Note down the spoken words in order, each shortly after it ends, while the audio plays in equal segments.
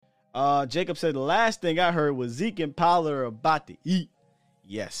Jacob said the last thing I heard was Zeke and Pollard are about to eat.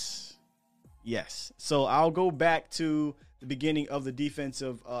 Yes. So I'll go back to the beginning of the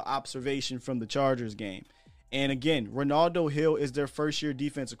defensive observation from the Chargers game. And again, Ronaldo Hill is their first-year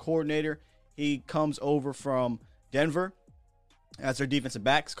defensive coordinator. He comes over from Denver as their defensive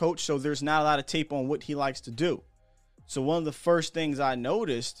backs coach, so there's not a lot of tape on what he likes to do. So one of the first things I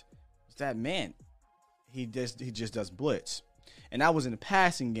noticed was that, man, he just does blitz. And that was in the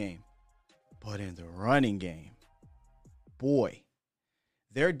passing game. But in the running game, boy,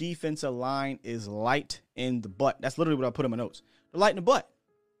 their defensive line is light in the butt. That's literally what I put in my notes. They're light in the butt.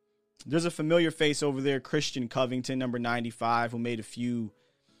 There's a familiar face over there, Christian Covington, number 95, who made a few,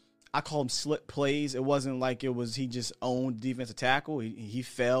 I call them slip plays. It wasn't like he just owned defensive tackle. He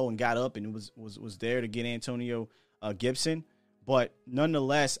fell and got up and was there to get Antonio Gibson. But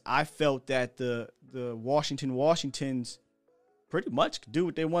nonetheless, I felt that the Washingtons pretty much could do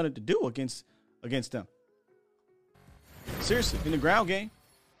what they wanted to do against them. Seriously, in the ground game,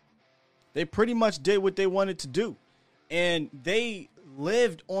 they pretty much did what they wanted to do. And they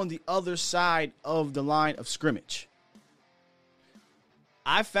lived on the other side of the line of scrimmage.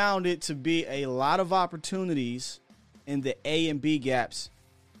 I found it to be a lot of opportunities in the A and B gaps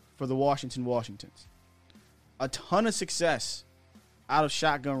for the Washingtons. A ton of success out of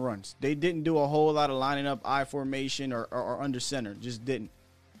shotgun runs. They didn't do a whole lot of lining up I formation or under center. Just didn't.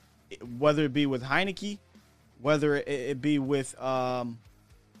 Whether it be with Heineke, whether it be with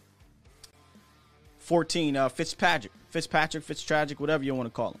 14 Fitzpatrick, whatever you want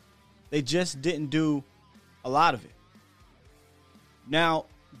to call him. They just didn't do a lot of it. Now,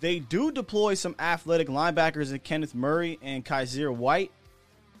 they do deploy some athletic linebackers in Kenneth Murray and Kaiser White,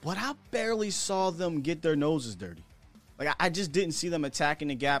 but I barely saw them get their noses dirty. Like, I just didn't see them attacking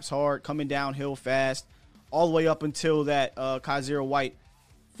the gaps hard, coming downhill fast, all the way up until that Kaiser White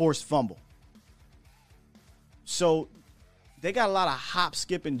forced fumble. So they got a lot of hop,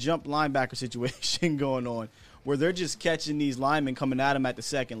 skip, and jump linebacker situation going on where they're just catching these linemen coming at them at the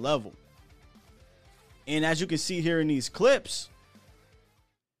second level. And as you can see here in these clips,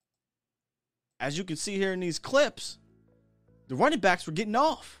 the running backs were getting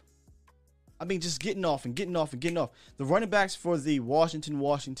off. I mean, just getting off. The running backs for the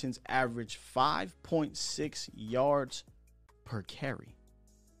Washingtons average 5.6 yards per carry.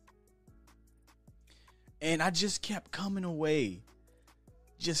 And I just kept coming away,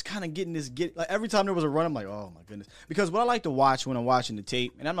 just kind of getting like every time there was a run, I'm like, oh my goodness. Because what I like to watch when I'm watching the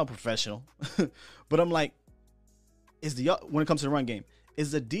tape, and I'm not a professional, but I'm like, when it comes to the run game,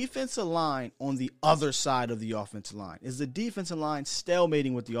 is the defensive line on the other side of the offensive line? Is the defensive line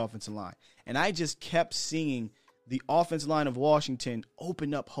stalemating with the offensive line? And I just kept seeing the offensive line of Washington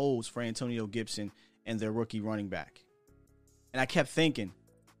open up holes for Antonio Gibson and their rookie running back. And I kept thinking,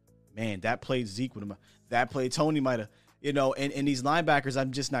 man, that played Zeke with him. That play Tony might have, and these linebackers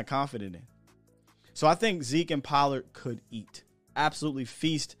I'm just not confident in. So I think Zeke and Pollard could absolutely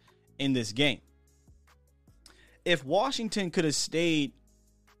feast in this game. If Washington could have stayed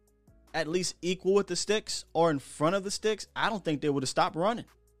at least equal with the sticks or in front of the sticks, I don't think they would have stopped running.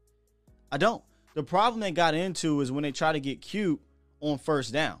 I don't. The problem they got into is when they try to get cute on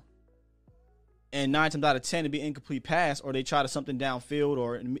first down. And 9 times out of 10, it'd be incomplete pass, or they try to something downfield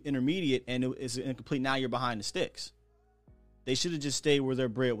or intermediate, and it's incomplete. Now you're behind the sticks. They should have just stayed where their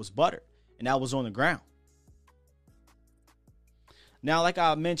bread was buttered, and that was on the ground. Now, like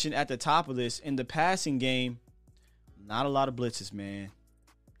I mentioned at the top of this, in the passing game, not a lot of blitzes, man.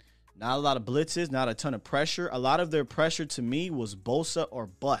 Not a lot of blitzes, not a ton of pressure. A lot of their pressure to me was Bosa or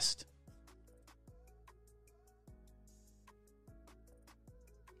bust.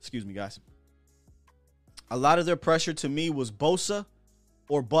 Excuse me, guys. A lot of their pressure to me was Bosa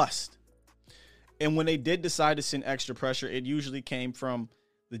or bust. And when they did decide to send extra pressure, it usually came from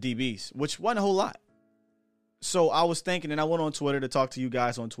the DBs, which wasn't a whole lot. So I was thinking, and I went on Twitter to talk to you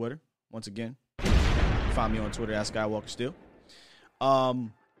guys on Twitter. Once again, find me on Twitter, @SkywalkerSteel.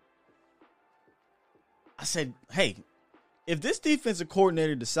 I said, hey, if this defensive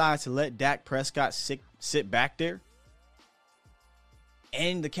coordinator decides to let Dak Prescott sit back there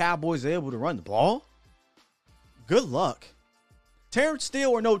and the Cowboys are able to run the ball, good luck. Terrence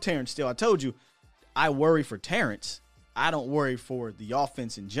Steele or no Terrence Steele, I told you, I worry for Terrence. I don't worry for the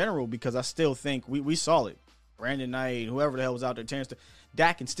offense in general because I still think we saw it. Brandon Knight, whoever the hell was out there, Terrence Steele,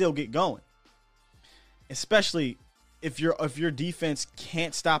 Dak can still get going. Especially if your defense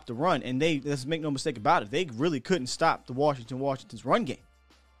can't stop the run, and let's make no mistake about it, they really couldn't stop the Washington's run game.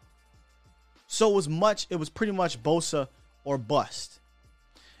 So it was pretty much Bosa or bust.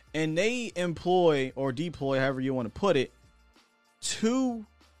 And they employ or deploy, however you want to put it, two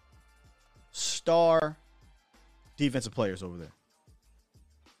star defensive players over there.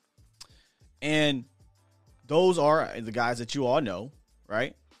 And those are the guys that you all know,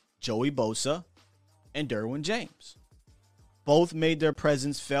 right? Joey Bosa and Derwin James. Both made their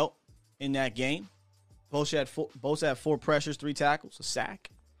presence felt in that game. Both had 4 pressures, 3 tackles, a sack,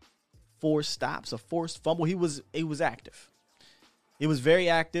 4 stops, a forced fumble. He was active. He was very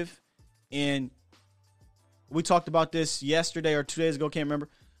active. And we talked about this yesterday or 2 days ago. Can't remember.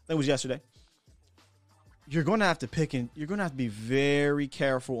 I think it was yesterday. You're going to have to pick and you're going to have to be very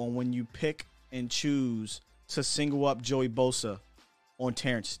careful on when you pick and choose to single up Joey Bosa on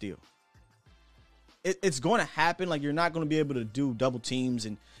Terrence Steele. It's going to happen. Like, you're not going to be able to do double teams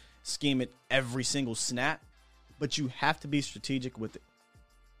and scheme it every single snap, but you have to be strategic with it.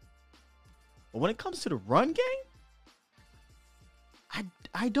 But when it comes to the run game,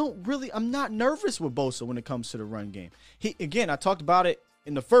 I'm not nervous with Bosa when it comes to the run game. I talked about it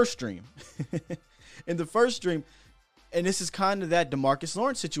in the first stream. And this is kind of that DeMarcus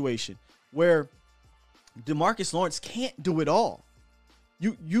Lawrence situation where DeMarcus Lawrence can't do it all.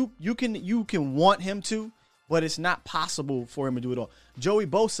 You can want him to, but it's not possible for him to do it all. Joey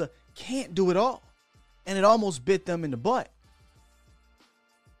Bosa can't do it all. And it almost bit them in the butt.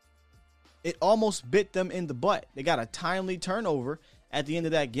 They got a timely turnover at the end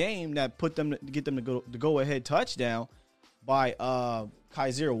of that game that put them to get them to go ahead touchdown by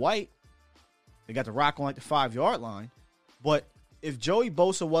Kaiser White. They got the rock on like the 5-yard line. But if Joey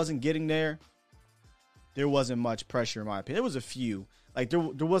Bosa wasn't getting there wasn't much pressure in my opinion. There was a few. Like there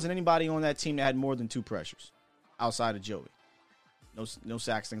wasn't anybody on that team that had more than 2 pressures outside of Joey. No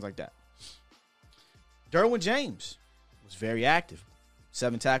sacks, things like that. Derwin James was very active.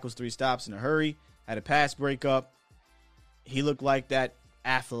 7 tackles, 3 stops in a hurry. Had a pass breakup. He looked like that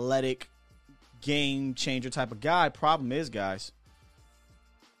athletic game changer type of guy. Problem is, guys,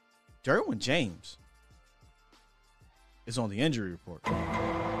 Derwin James is on the injury report.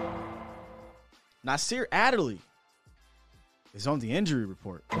 Nasir Adderley is on the injury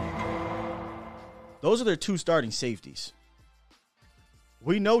report. Those are their 2 starting safeties.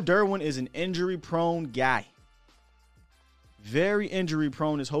 We know Derwin is an injury-prone guy. Very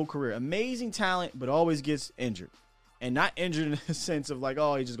injury-prone his whole career. Amazing talent, but always gets injured. And not injured in the sense of like,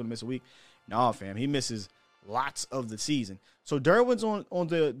 oh, he's just going to miss a week. No, fam. He misses lots of the season. So Derwin's on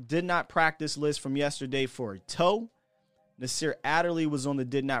the did not practice list from yesterday for a toe. Nasir Adderley was on the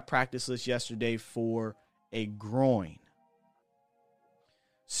did not practice list yesterday for a groin.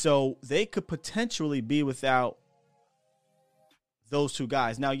 So they could potentially be without those 2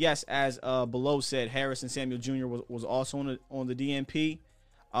 guys. Now, yes, as below said, Harrison Samuel Jr. was also on the DNP.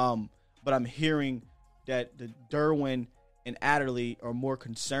 But I'm hearing that the Derwin and Adderley are more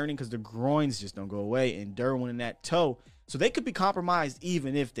concerning because the groins just don't go away, and Derwin and that toe. So they could be compromised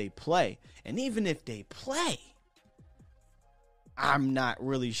even if they play. And even if they play, I'm not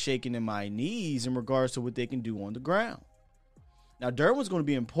really shaking in my knees in regards to what they can do on the ground. Now, Derwin's going to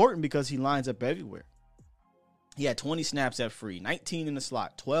be important because he lines up everywhere. He had 20 snaps at free, 19 in the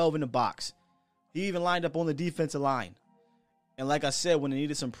slot, 12 in the box. He even lined up on the defensive line. And like I said, when they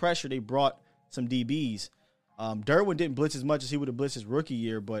needed some pressure, they brought some DBs. Derwin didn't blitz as much as he would have blitzed his rookie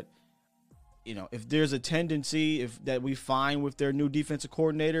year, but if there's a tendency that we find with their new defensive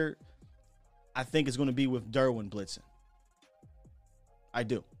coordinator, I think it's going to be with Derwin blitzing. I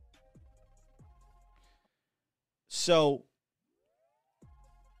do. So,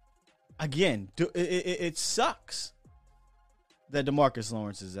 again, it sucks that DeMarcus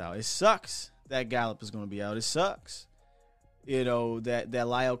Lawrence is out. It sucks that Gallup is going to be out. It sucks, that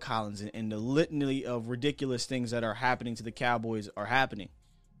Lyle Collins and the litany of ridiculous things that are happening to the Cowboys are happening.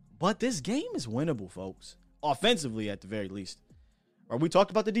 But this game is winnable, folks. Offensively, at the very least. Or we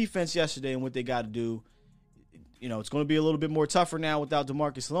talked about the defense yesterday and what they got to do. It's going to be a little bit more tougher now without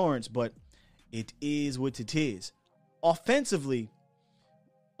DeMarcus Lawrence, but it is what it is. Offensively,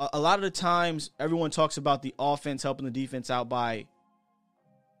 a lot of the times everyone talks about the offense helping the defense out by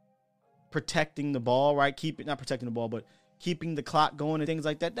protecting the ball, right? Not protecting the ball, but keeping the clock going and things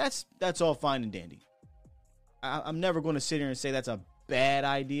like that. That's all fine and dandy. I'm never going to sit here and say that's a bad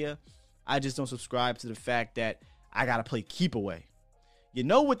idea. I just don't subscribe to the fact that I got to play keep away. You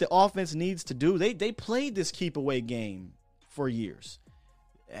know what the offense needs to do? They played this keep away game for years.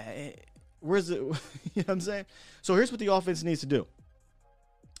 Where's it? You know what I'm saying? So here's what the offense needs to do.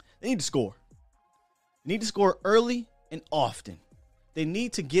 They need to score. They need to score early and often. They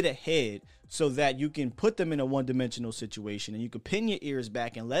need to get ahead so that you can put them in a one-dimensional situation and you can pin your ears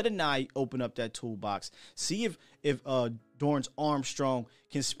back and let an eye open up that toolbox. See if Dorrance Armstrong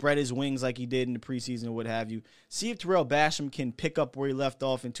can spread his wings like he did in the preseason or what have you. See if Terrell Basham can pick up where he left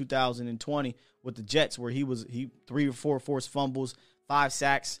off in 2020 with the Jets, where he 3 or 4 forced fumbles, 5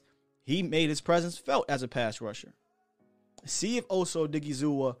 sacks. He made his presence felt as a pass rusher. See if Oso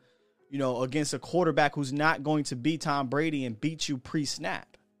Odighizuwa, against a quarterback who's not going to be Tom Brady and beat you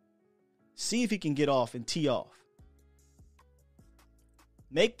pre-snap. See if he can get off and tee off.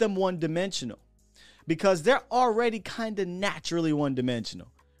 Make them one-dimensional. Because they're already kind of naturally one-dimensional,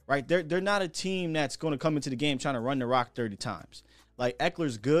 right? They're not a team that's going to come into the game trying to run the rock 30 times. Like,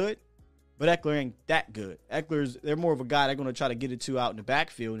 Eckler's good, but Eckler ain't that good. They're more of a guy they're going to try to get it to out in the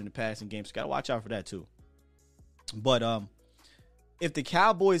backfield in the passing game. So got to watch out for that too. But if the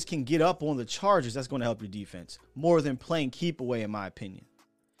Cowboys can get up on the Chargers, that's going to help your defense more than playing keep away, in my opinion.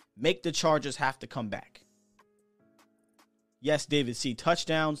 Make the Chargers have to come back. Yes, David C.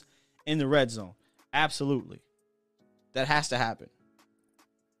 Touchdowns in the red zone. Absolutely. That has to happen.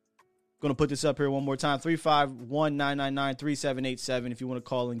 Going to put this up here one more time. 351-999-3787 if you want to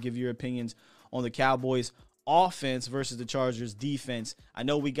call and give your opinions on the Cowboys offense versus the Chargers defense. I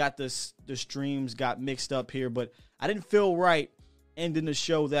know we got the streams got mixed up here, but I didn't feel right ending the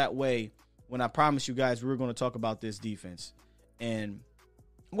show that way when I promised you guys we were going to talk about this defense. And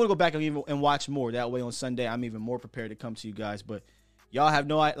I'm going to go back and watch more. That way on Sunday, I'm even more prepared to come to you guys. But y'all have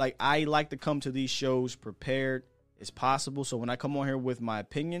I like to come to these shows prepared as possible. So when I come on here with my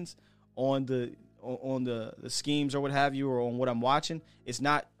opinions on the schemes or what have you, or on what I'm watching, it's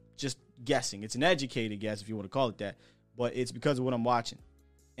not just guessing. It's an educated guess, if you want to call it that. But it's because of what I'm watching.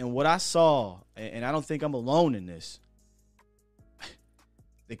 And what I saw, and I don't think I'm alone in this,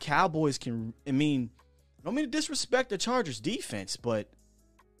 the Cowboys can, I don't mean to disrespect the Chargers defense, but,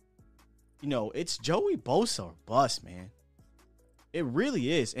 it's Joey Bosa or bust, man. It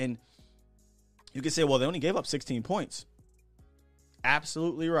really is. And you can say, well, they only gave up 16 points.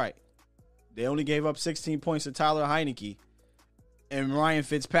 Absolutely right. They only gave up 16 points to Tyler Heineke and Ryan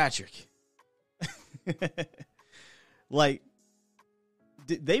Fitzpatrick. They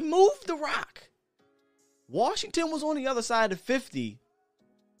moved the rock. Washington was on the other side of 50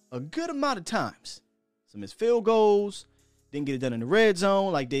 a good amount of times. Some missed field goals. Didn't get it done in the red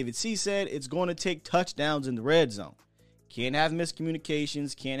zone. Like David C. said, it's going to take touchdowns in the red zone. Can't have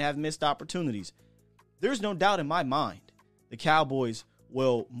miscommunications. Can't have missed opportunities. There's no doubt in my mind the Cowboys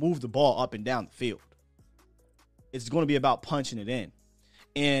will move the ball up and down the field. It's going to be about punching it in.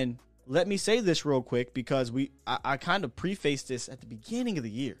 And let me say this real quick, because I kind of prefaced this at the beginning of the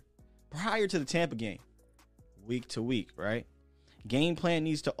year, prior to the Tampa game, week to week, right? Game plan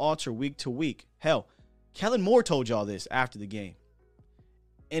needs to alter week to week. Hell, Kellen Moore told y'all this after the game.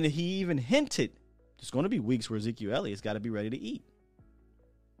 And he even hinted there's going to be weeks where Ezekiel Elliott's got to be ready to eat.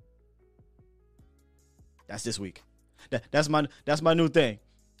 That's this week. That's my new thing.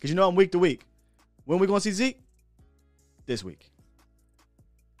 Because I'm week to week. When we going to see Zeke? This week.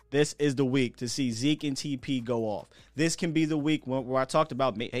 This is the week to see Zeke and TP go off. This can be the week where I talked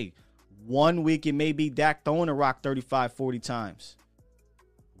about, hey, 1 week it may be Dak throwing a rock 35, 40 times.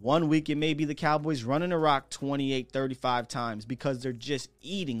 1 week it may be the Cowboys running a rock 28, 35 times, because they're just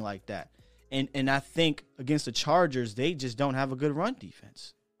eating like that. And I think against the Chargers, they just don't have a good run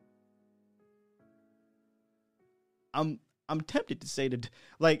defense. I'm tempted to say that,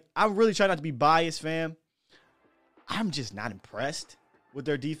 I'm really trying not to be biased, fam. I'm just not impressed with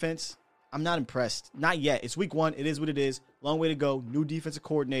their defense. I'm not impressed. Not yet. It's week 1. It is what it is. Long way to go. New defensive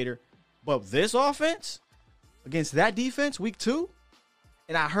coordinator. But this offense against that defense, week 2,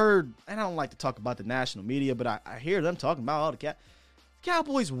 and I don't like to talk about the national media, but I hear them talking about all the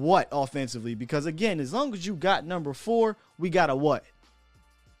Cowboys what offensively? Because, again, as long as you got number 4, we got a what?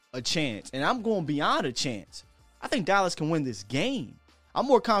 A chance. And I'm going beyond a chance. I think Dallas can win this game. I'm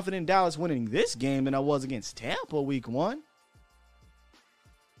more confident in Dallas winning this game than I was against Tampa week 1.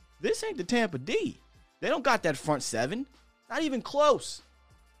 This ain't the Tampa D. They don't got that front 7. Not even close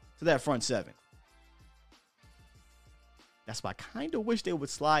to that front 7. That's why I kind of wish they would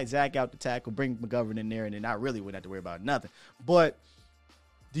slide Zach out to tackle, bring McGovern in there, and then I really wouldn't have to worry about nothing. But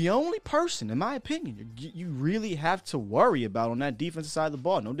the only person, in my opinion, you really have to worry about on that defensive side of the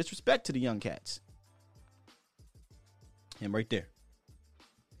ball, no disrespect to the young cats, him right there,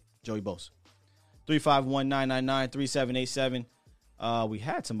 Joey Bosa. 351-999-3787. We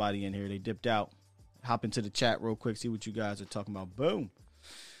had somebody in here. They dipped out. Hop into the chat real quick, see what you guys are talking about. Boom.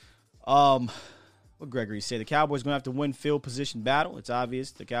 What Gregory say? The Cowboys going to have to win field position battle. It's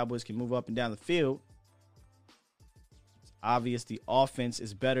obvious the Cowboys can move up and down the field. It's obvious the offense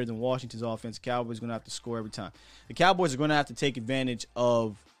is better than Washington's offense. The Cowboys going to have to score every time. The Cowboys are going to have to take advantage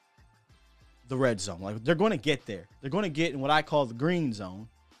of the red zone. Like, they're going to get there. They're going to get in what I call the green zone,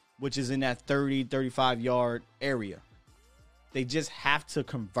 which is in that 30, 35-yard area. They just have to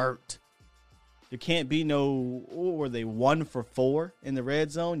convert. There can't be no, were they 1 for 4 in the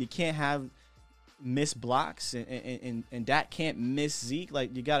red zone? You can't have missed blocks, and Dak can't miss Zeke.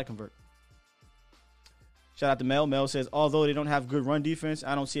 Like, you got to convert. Shout out to Mel. Mel says, although they don't have good run defense,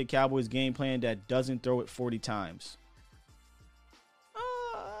 I don't see a Cowboys game plan that doesn't throw it 40 times.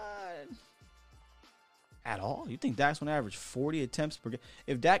 At all? You think Dak's going to average 40 attempts per game?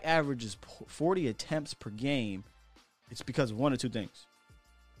 If Dak averages 40 attempts per game, it's because of one or two things.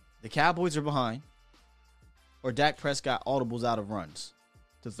 The Cowboys are behind, or Dak Prescott audibles out of runs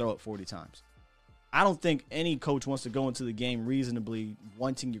to throw it 40 times. I don't think any coach wants to go into the game reasonably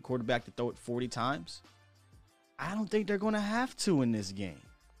wanting your quarterback to throw it 40 times. I don't think they're going to have to in this game,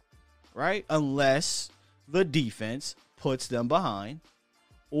 right? Unless the defense puts them behind,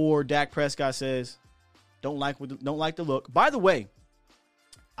 or Dak Prescott says, don't like the look. By the way,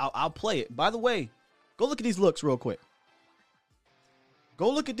 I'll play it. By the way, go look at these looks real quick. Go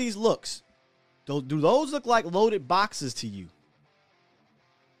look at these looks. Do those look like loaded boxes to you?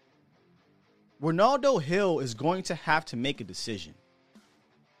 Ronaldo Hill is going to have to make a decision.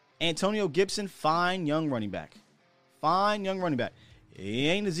 Antonio Gibson, fine young running back. Fine young running back. He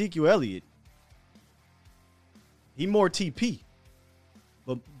ain't Ezekiel Elliott. He more TP.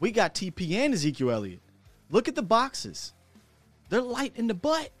 But we got TP and Ezekiel Elliott. Look at the boxes. They're light in the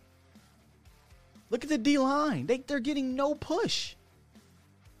butt. Look at the D-line. They're getting no push.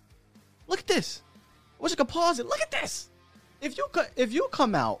 Look at this. I wish I could pause it. Look at this. If you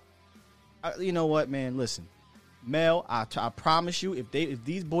come out, you know what, man? Listen, Mel, I promise you, if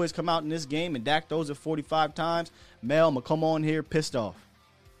these boys come out in this game and Dak throws it 45 times, Mel, I'm gonna come on here pissed off.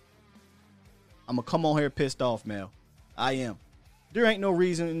 Mel. I am. There ain't no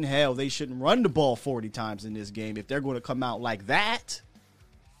reason in hell they shouldn't run the ball 40 times in this game if they're going to come out like that.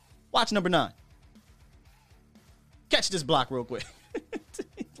 Watch number 9. Catch this block real quick.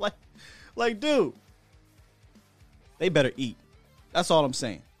 like, dude, they better eat. That's all I'm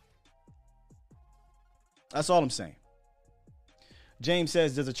saying. James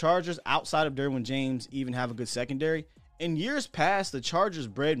says, does the Chargers outside of Derwin James even have a good secondary? In years past, the Chargers'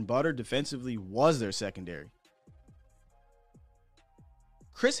 bread and butter defensively was their secondary.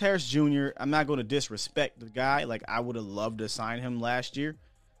 Chris Harris Jr., I'm not going to disrespect the guy. Like, I would have loved to sign him last year.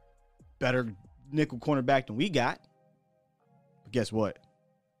 Better nickel cornerback than we got. But guess what?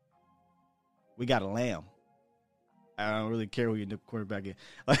 We got a lamb. I don't really care who your nickel quarterback is.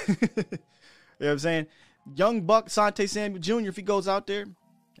 You know what I'm saying? Young buck Sante Samuel Jr., if he goes out there,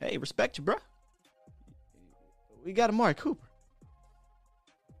 hey, respect you, bro. We got Amari Cooper.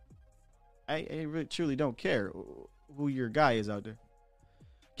 I really truly don't care who your guy is out there.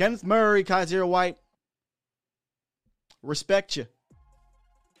 Kenneth Murray, Kaiser White, respect you.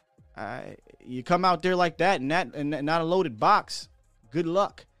 You come out there like that and not a loaded box. Good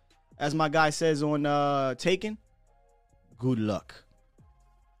luck. As my guy says on Taken, good luck.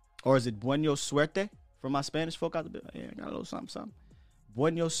 Or is it Buena Suerte for my Spanish folk out there? Yeah, I got a little something.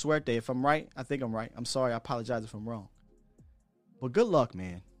 Buena Suerte. If I'm right, I think I'm right. I'm sorry. I apologize if I'm wrong. But good luck,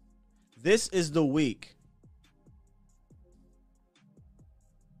 man. This is the week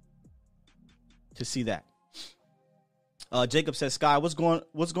to see that. Jacob says, Sky, what's going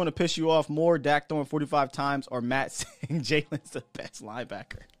to piss you off more, Dak throwing 45 times or Matt saying Jalen's the best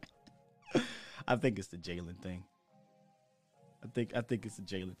linebacker? I think it's the Jalen thing. I think it's the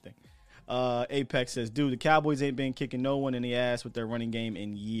Jalen thing. Apex says, dude, the Cowboys ain't been kicking no one in the ass with their running game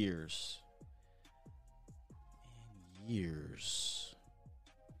in years.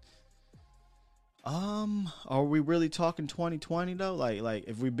 Are we really talking 2020 though? Like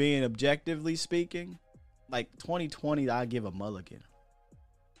if we're being objectively speaking, like 2020, I give a mulligan.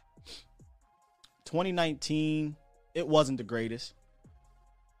 2019, it wasn't the greatest,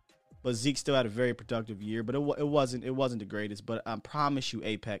 but Zeke still had a very productive year. But it wasn't the greatest. But I promise you,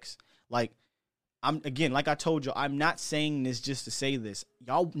 Apex, like like I told you, I'm not saying this just to say this.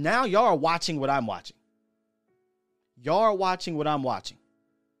 Y'all are watching what I'm watching. Y'all are watching what I'm watching.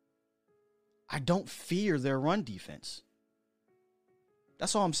 I don't fear their run defense.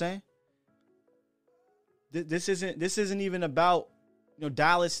 That's all I'm saying. This isn't even about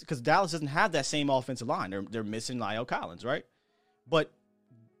Dallas, because Dallas doesn't have that same offensive line. They're missing Lyle Collins, right? But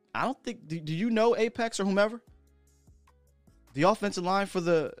I don't think. Do you know, Apex or whomever? The offensive line for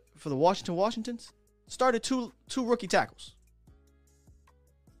the Washingtons started two rookie tackles.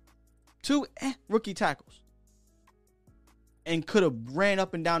 Two rookie tackles. And could have ran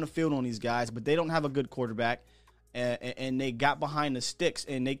up and down the field on these guys, but they don't have a good quarterback. and they got behind the sticks,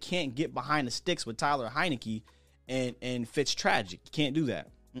 and they can't get behind the sticks with Tyler Heineke and Fitz Tragic. You can't do that.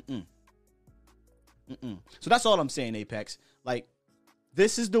 So that's all I'm saying, Apex. Like,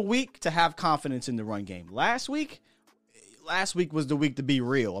 this is the week to have confidence in the run game. Last week was the week to be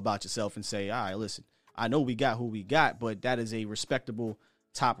real about yourself and say, all right, listen, I know we got who we got, but that is a respectable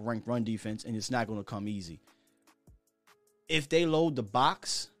top-ranked run defense, and it's not going to come easy. If they load the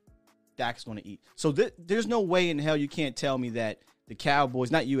box, Dak's going to eat. So there's no way in hell you can't tell me that the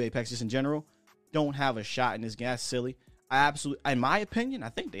Cowboys, not you, Apex, just in general, don't have a shot in this game. That's silly. In my opinion, I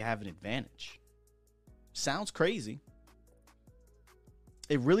think they have an advantage. Sounds crazy.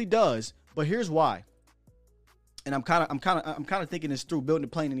 It really does, but here's why. And I'm kind of thinking this through, building a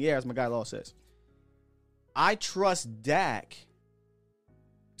plane in the air, as my guy Law says. I trust Dak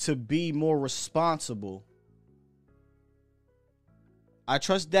to be more responsible. I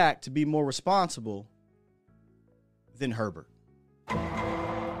trust Dak to be more responsible than Herbert.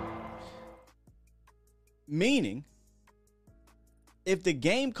 Meaning, if the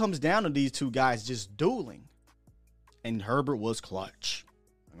game comes down to these two guys just dueling, and Herbert was clutch.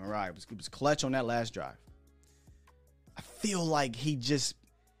 All right, it was clutch on that last drive. I feel like he just,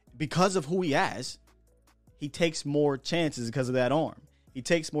 because of who he has, he takes more chances because of that arm. He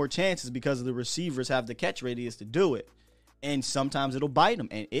takes more chances because the receivers have the catch radius to do it. And sometimes it'll bite him,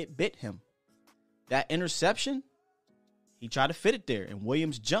 and it bit him. That interception, he tried to fit it there, and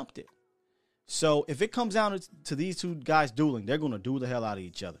Williams jumped it. So if it comes down to these two guys dueling, they're going to duel the hell out of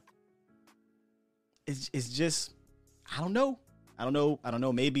each other. It's just, I don't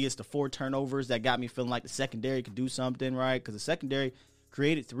know. Maybe it's the 4 turnovers that got me feeling like the secondary could do something, right? Because the secondary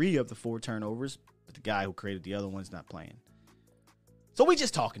created 3 of the 4 turnovers, but the guy who created the other one's not playing. So we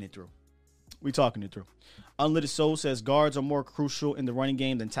just talking it through. Unlimited Soul says guards are more crucial in the running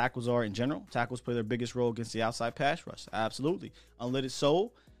game than tackles are in general. Tackles play their biggest role against the outside pass rush. Absolutely. Unlimited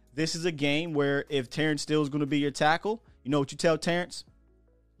Soul, this is a game where if Terrence Steele is going to be your tackle, you know what you tell Terrence?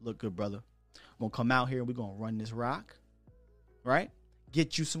 Look good, brother. I'm going to come out here and we're going to run this rock. Right?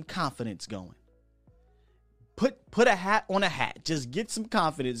 Get you some confidence going. Put a hat on a hat. Just get some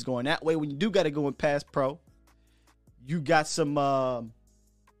confidence going. That way, when you do got to go and pass pro, you got some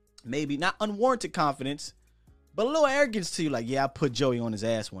maybe not unwarranted confidence, but a little arrogance to you. Like, yeah, I put Joey on his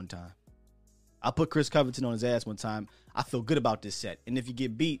ass one time. I put Chris Covington on his ass one time. I feel good about this set. And if you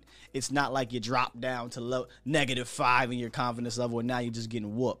get beat, it's not like you drop down to -5 in your confidence level and now you're just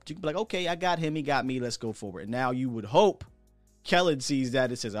getting whooped. You can be like, okay, I got him. He got me. Let's go forward. And now you would hope Kellen sees that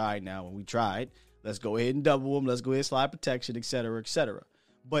and says, all right, now when we tried, let's go ahead and double him. Let's go ahead and slide protection, et cetera, et cetera.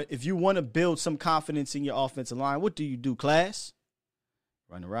 But if you want to build some confidence in your offensive line, what do, class?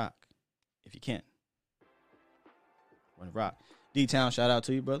 Run the rock if you can. Run the rock. D-Town, shout out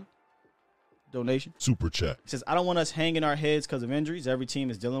to you, brother. Donation. Super chat. He says, I don't want us hanging our heads because of injuries. Every team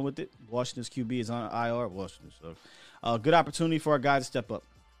is dealing with it. Washington's QB is on IR. Washington. So, good opportunity for our guys to step up.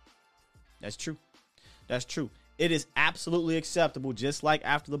 That's true. It is absolutely acceptable, just like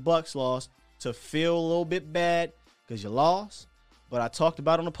after the Bucs lost, to feel a little bit bad because you lost. But I talked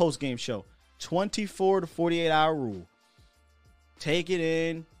about on the post-game show, 24 to 48-hour rule. Take it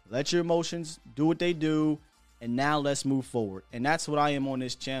in. Let your emotions do what they do. And now let's move forward. And that's what I am on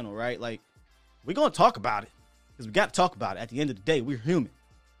this channel, right? Like, we're going to talk about it because we got to talk about it. At the end of the day, we're human.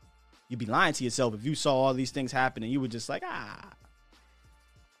 You'd be lying to yourself if you saw all these things happen and you were just like,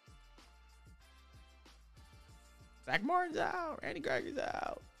 Zach Martin's out. Randy Gregory's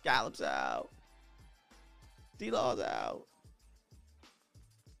out. Gallup's out. D-Law's out.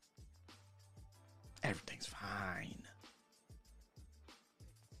 Everything's fine.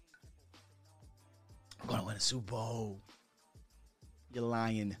 I'm going to win a Super Bowl. You're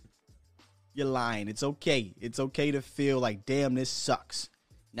lying. It's okay. It's okay to feel like, damn, this sucks.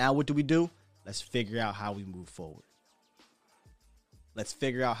 Now what do? Let's figure out how we move forward.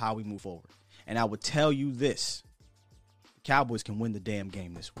 And I would tell you this. The Cowboys can win the damn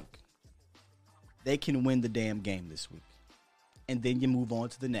game this week. They can win the damn game this week. And then you move on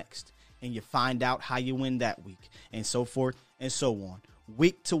to the next. And you find out how you win that week. And so forth and so on.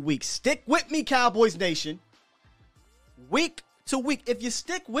 Week to week. Stick with me, Cowboys Nation. Week to week. If you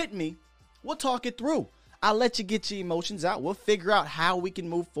stick with me, we'll talk it through. I'll let you get your emotions out. We'll figure out how we can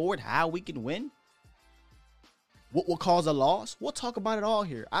move forward, how we can win. What will cause a loss? We'll talk about it all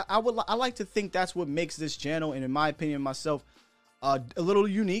here. I like to think that's what makes this channel, and in my opinion, myself, a little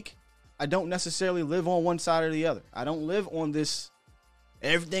unique. I don't necessarily live on one side or the other. I don't live on this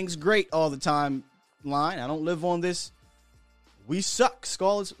everything's great all the time line. I don't live on this we suck,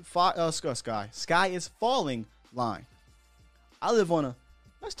 sky is falling line. I live on a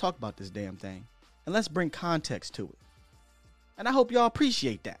let's talk about this damn thing. and let's bring context to it. And I hope y'all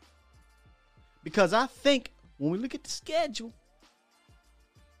appreciate that. Because I think when we look at the schedule,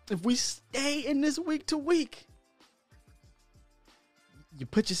 if we stay in this week to week, you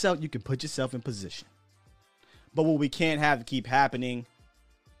can put yourself in position. But what we can't have to keep happening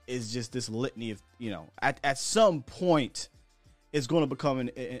is just this litany of, at some point, it's going to become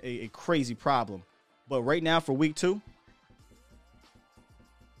a crazy problem. But right now for week 2,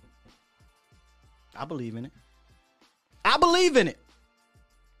 I believe in it. I believe in it.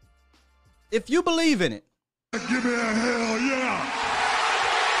 If you believe in it, give me a hell yeah.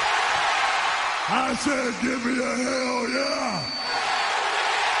 I said give me a hell yeah.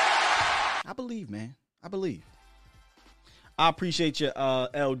 I believe, man. I believe. I appreciate you,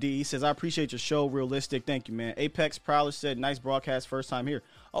 LD. He says, I appreciate your show. Realistic. Thank you, man. Apex Prowler said, nice broadcast. First time here.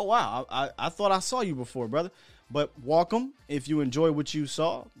 Oh, wow. I thought I saw you before, brother. But welcome. If you enjoy what you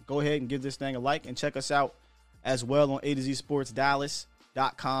saw, go ahead and give this thing a like and check us out as well on A to Z Sports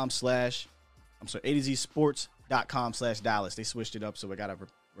Dallas.com A2Zsports.com/Dallas. They switched it up, so I got to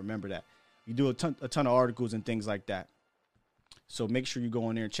remember that. You do a ton of articles and things like that. So make sure you go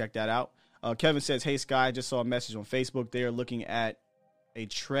in there and check that out. Kevin says, hey, Sky, I just saw a message on Facebook. They are looking at a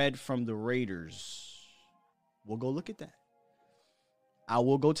trade from the Raiders. We'll go look at that. I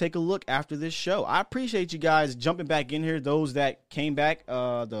will go take a look after this show. I appreciate you guys jumping back in here. Those that came back,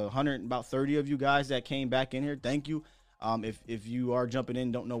 the 130 of you guys that came back in here, thank you. If you are jumping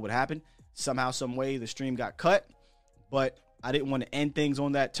in, don't know what happened. Somehow, some way, the stream got cut. But I didn't want to end things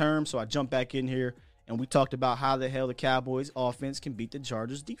on that term, so I jumped back in here, and we talked about how the hell the Cowboys offense can beat the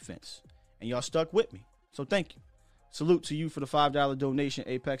Chargers defense. And y'all stuck with me. So thank you. Salute to you for the $5 donation,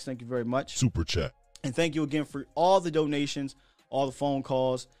 Apex. Thank you very much. Super chat. And thank you again for all the donations, all the phone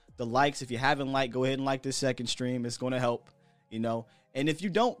calls, the likes. If you haven't liked, go ahead and like this second stream. It's going to help, And if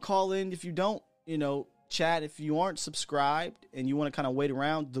you don't call in, if you don't, chat, if you aren't subscribed and you want to kind of wait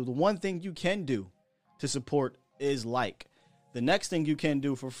around, the one thing you can do to support is like. The next thing you can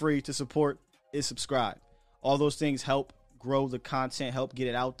do for free to support is subscribe. All those things help grow the content, help get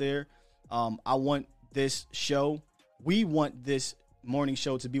it out there. I want this show, we want this morning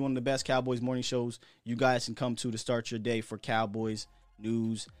show to be one of the best Cowboys morning shows you guys can come to start your day for Cowboys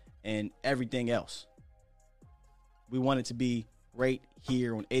news and everything else. We want it to be right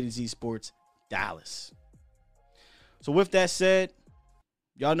here on A to Z Sports Dallas. So with that said,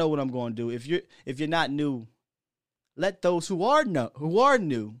 y'all know what I'm going to do. If you're not new, let those who are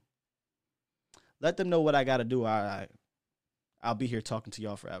new, let them know what I got to do. I'll be here talking to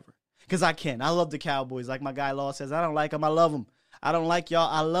y'all forever. Because I can. I love the Cowboys. Like my guy Law says, I don't like them. I love them. I don't like y'all.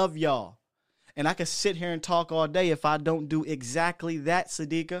 I love y'all. And I can sit here and talk all day. If I don't do exactly that,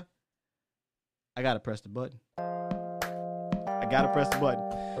 Sadiqa, I got to press the button.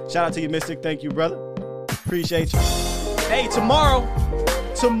 Shout out to you, Mystic. Thank you, brother. Appreciate you. Hey, tomorrow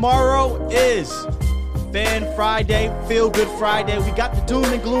is Fan Friday, Feel Good Friday. We got the doom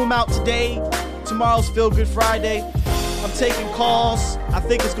and gloom out today. Tomorrow's Feel Good Friday. I'm taking calls. I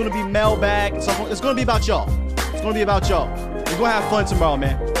think it's going to be mailbag. So it's going to be about y'all. We're going to have fun tomorrow,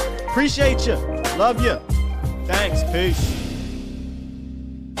 man. Appreciate you. Love you. Thanks. Peace.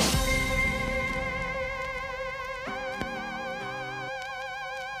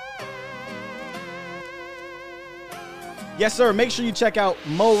 Yes, sir. Make sure you check out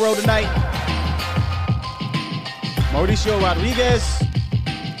Moro tonight. Mauricio Rodriguez,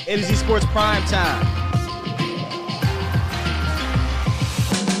 A to Z Sports Prime Time.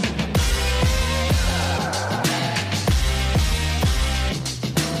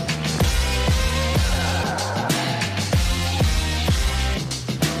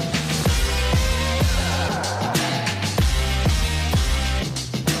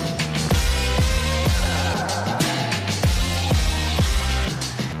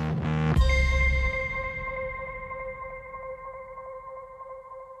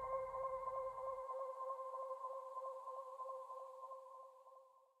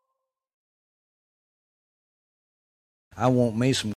 I want me some